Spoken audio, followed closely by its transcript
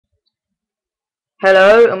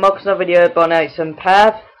Hello and welcome to another video by Alex and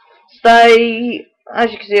Pav. Today,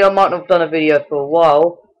 as you can see, I might not have done a video for a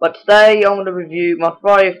while, but today I'm going to review my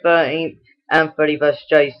Friday the 13th and Freddy vs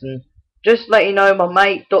Jason. Just to let you know, my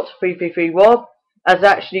mate Dr. 333 Rob has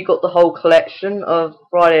actually got the whole collection of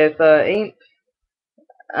Friday the 13th,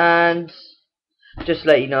 and just to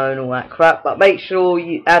let you know and all that crap. But make sure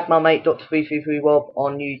you add my mate Dr. 333 Rob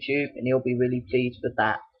on YouTube, and he'll be really pleased with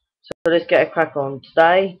that. So let's get a crack on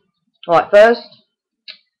today. Alright, first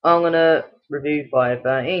I'm gonna review Friday the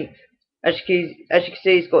 13th. As you can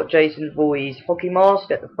see, it's got Jason Voorhees hockey mask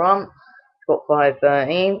at the front. It's got Friday the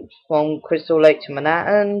 13th from Crystal Lake to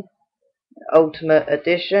Manhattan Ultimate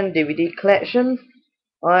Edition DVD collection.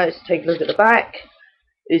 Alright, let's take a look at the back.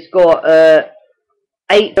 It's got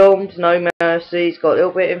 8 films, no mercy. It's got a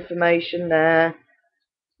little bit of information there.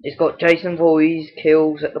 It's got Jason Voorhees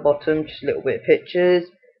kills at the bottom, just a little bit of pictures.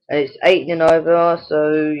 And it's 18 and over,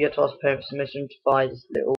 so you have to ask parents permission to buy this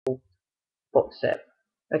little box set.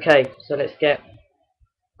 Okay, so let's get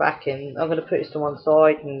back in. I'm going to put this to one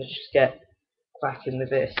side and just get cracking with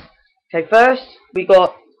this. Okay, first we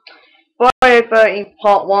got Friday the 13th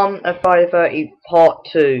Part 1 and Friday the 13th Part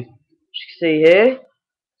 2. As you can see here.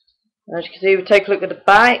 As you can see, we take a look at the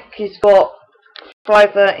back. It's got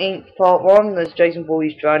Friday the 13th Part 1. There's Jason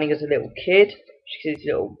Voorhees drowning as a little kid. As you can see this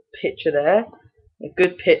little picture there. A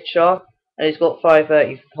good picture. And it's got Friday the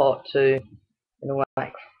 13th Part 2. And all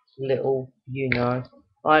that little, you know.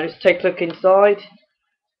 Alright, let's take a look inside.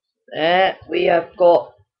 There, we have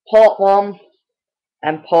got Part 1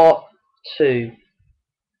 and Part 2.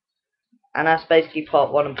 And that's basically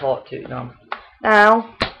Part 1 and Part 2 now.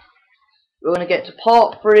 Now, we're going to get to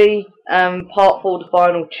Part 3 and Part 4, the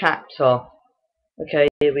final chapter. Okay,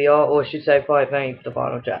 here we are, or I should say Friday the 13th, the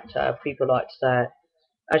final chapter. People like to say it.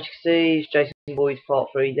 As you can see, it's Jason Voorhees Part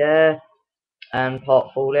 3 there. And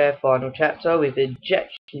Part 4 there, final chapter, with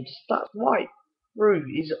injection stuck right through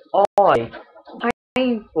his eye.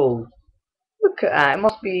 Painful. Look at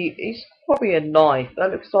that, it's probably a knife.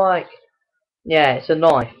 That looks like, yeah, it's a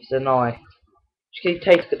knife, Just keep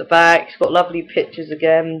taking a look at the back. It's got lovely pictures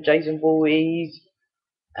again, Jason Voorhees.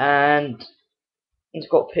 And it's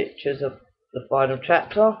got pictures of the final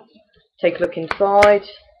chapter. Take a look inside.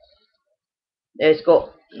 It's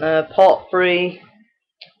got Part 3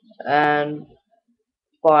 and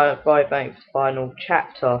Friday the 13th final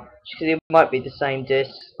chapter. It might be the same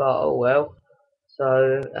disc, but oh well.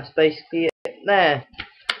 So that's basically it there.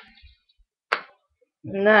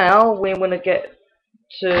 Now we're going to get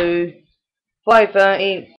to Friday the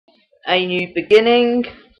 13th, A New Beginning,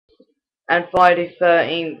 and Friday the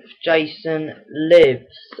 13th, Jason Lives.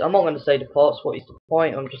 I'm not going to say the parts, what is the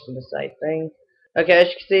point, I'm just going to say things. Okay, as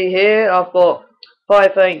you can see here, I've got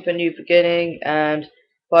Friday the 13th, A New Beginning, and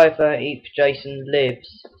Friday the 13th, Jason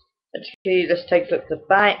Lives. As you can see, let's take a look at the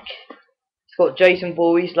back. It's got Jason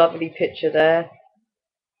Voorhees, lovely picture there,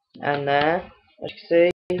 and there, as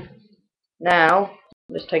you can see. Now,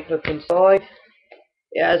 let's take a look inside.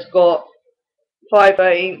 It has got Friday the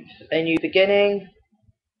 13th, A New Beginning,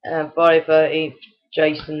 and Friday the 13th,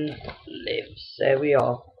 Jason Lives. There we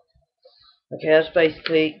are. Okay, that's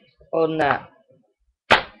basically on that.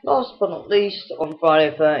 Last but not least, on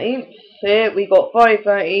Friday the 13th, here we got Friday the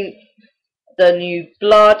 13th, The New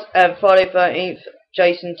Blood, and Friday the 13th,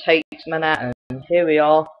 Jason Takes Manhattan. Here we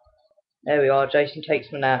are. There we are, Jason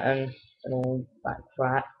Takes Manhattan, and all that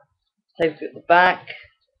crap. Take a look at the back.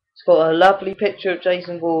 It's got a lovely picture of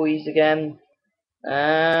Jason Voorhees again.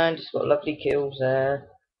 And it's got lovely kills there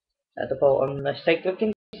at the bottom. Let's take a look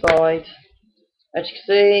inside. As you can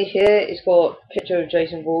see here, it's got a picture of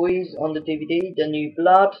Jason Voorhees on the DVD, The New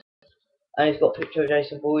Blood. And it's got a picture of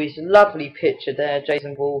Jason Voorhees. A lovely picture there,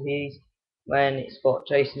 Jason Voorhees, when it's got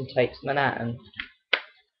Jason Takes Manhattan.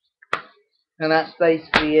 And that's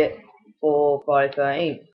basically it for Friday the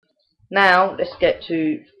 13th. Now, let's get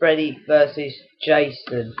to Freddy vs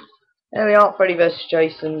Jason. There we are, Freddy vs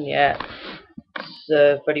Jason, yeah.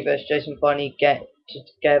 Freddy vs Jason finally get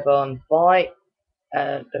together and fight.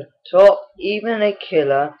 At the top, even a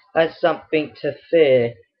killer has something to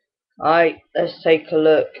fear. Alright, let's take a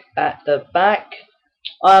look at the back.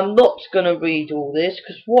 I'm not going to read all this,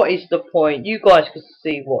 because what is the point? You guys can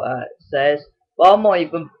see what it says, but I'm not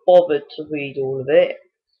even bothered to read all of it.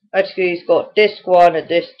 Actually, it's got disc 1 and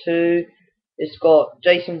disc 2. It's got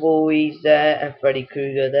Jason Voorhees there and Freddy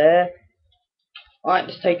Krueger there. Alright,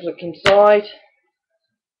 let's take a look inside.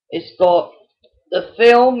 It's got the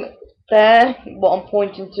film there, what I'm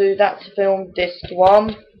pointing to, that's the film disc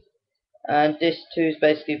 1. And disc 2 is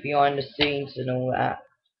basically behind the scenes and all that.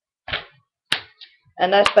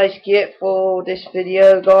 And that's basically it for this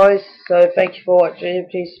video, guys. So thank you for watching.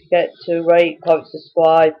 Please forget to rate, comment,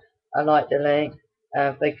 subscribe, and like the link.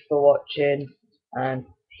 And thank you for watching, and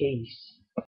peace.